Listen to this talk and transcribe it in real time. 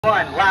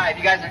One live,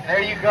 you guys are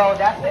there. You go.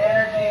 That's the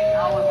energy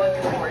I was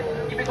looking for.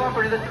 Keep it going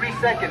for another 3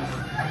 seconds.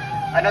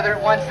 Another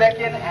 1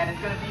 second, and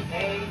it's gonna be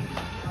a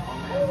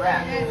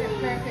wrap.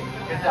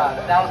 Good job.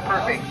 That was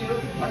perfect.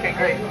 Okay,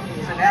 great.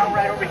 So now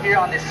right over here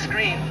on this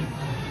screen,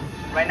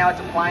 right now it's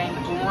applying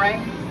the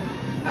boomerang,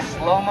 the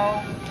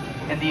slow-mo,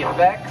 and the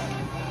effects.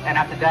 And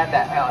after that,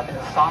 the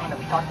song that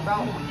we talked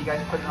about, when you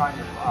guys put it on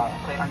your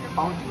play it on your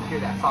phone, you can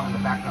hear that song in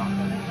the background.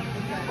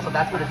 So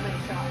that's what it's.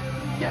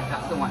 Yeah,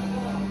 that's the one.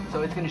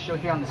 So it's going to show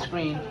here on the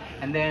screen,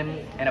 and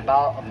then in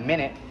about a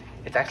minute,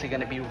 it's actually going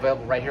to be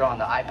available right here on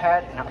the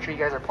iPad. And I'm sure you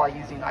guys are probably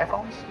using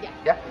iPhones.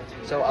 Yeah.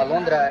 So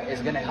Alondra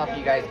is going to help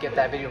you guys get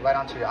that video right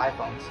onto your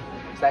iPhones.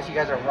 So that's you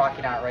guys are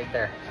rocking out right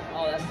there.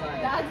 Oh, that's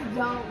nice. That's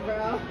dope,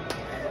 bro.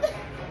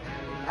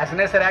 As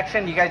soon as I said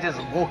action, you guys just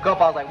woke up.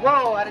 I was like,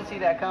 whoa, I didn't see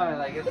that coming.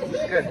 Like, it's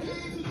good.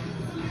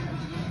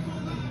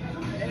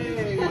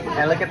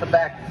 And look at the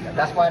back.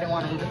 That's why I didn't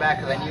want to move the back,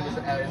 because I knew it was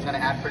going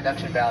to add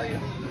production value.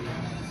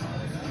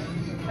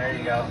 There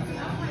you go.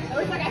 It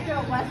looks like I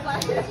feel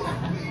Westcott.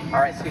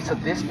 Alright, so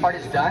this part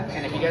is done,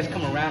 and if you guys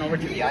come around over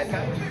to the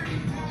iPad,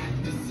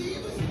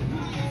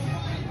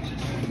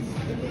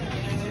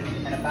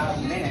 in about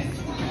a minute,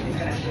 it's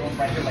going to show up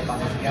right here like on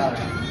this gallery.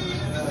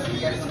 So you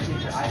guys want to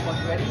get your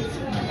iPhones ready,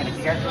 and if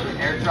you guys want to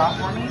airdrop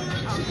for me,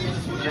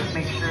 just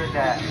make sure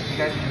that you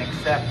guys can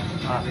accept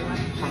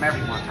from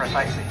everyone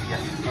precisely.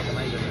 Yes.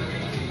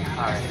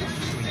 Alright,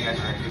 you guys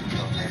are ready to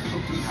go.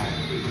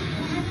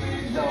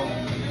 So,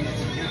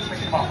 you're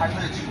expecting about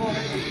 500 people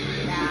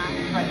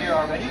right here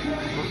already.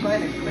 Let's go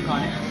ahead and click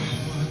on it.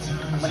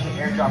 I'm going to hit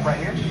airdrop right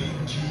here.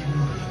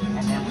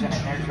 And then we're going to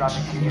airdrop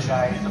it to you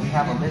guys. So we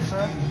have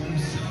Alyssa.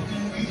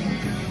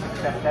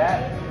 Accept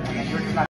that. And then you're just not